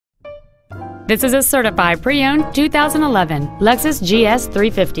This is a certified pre-owned 2011 Lexus GS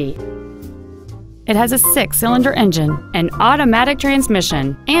 350. It has a 6-cylinder engine, an automatic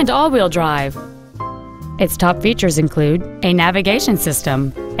transmission, and all-wheel drive. Its top features include a navigation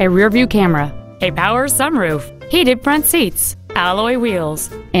system, a rear-view camera, a power sunroof, heated front seats, alloy wheels,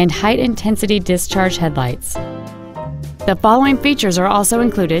 and high-intensity discharge headlights. The following features are also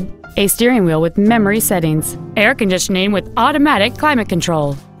included: a steering wheel with memory settings, air conditioning with automatic climate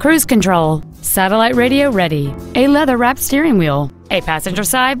control, cruise control, satellite radio ready, a leather-wrapped steering wheel, a passenger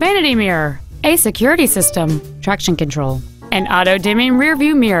side vanity mirror, a security system, traction control, an auto-dimming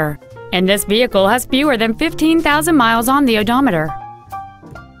rear-view mirror, and this vehicle has fewer than 15,000 miles on the odometer.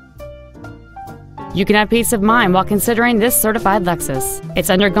 You can have peace of mind while considering this certified Lexus. It's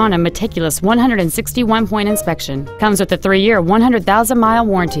undergone a meticulous 161-point inspection, comes with a 3-year, 100,000-mile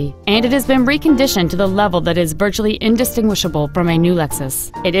warranty, and it has been reconditioned to the level that is virtually indistinguishable from a new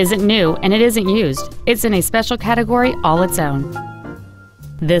Lexus. It isn't new and it isn't used. It's in a special category all its own.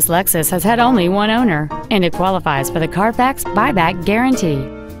 This Lexus has had only one owner, and it qualifies for the Carfax buyback guarantee.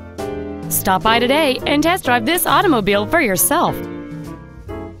 Stop by today and test drive this automobile for yourself.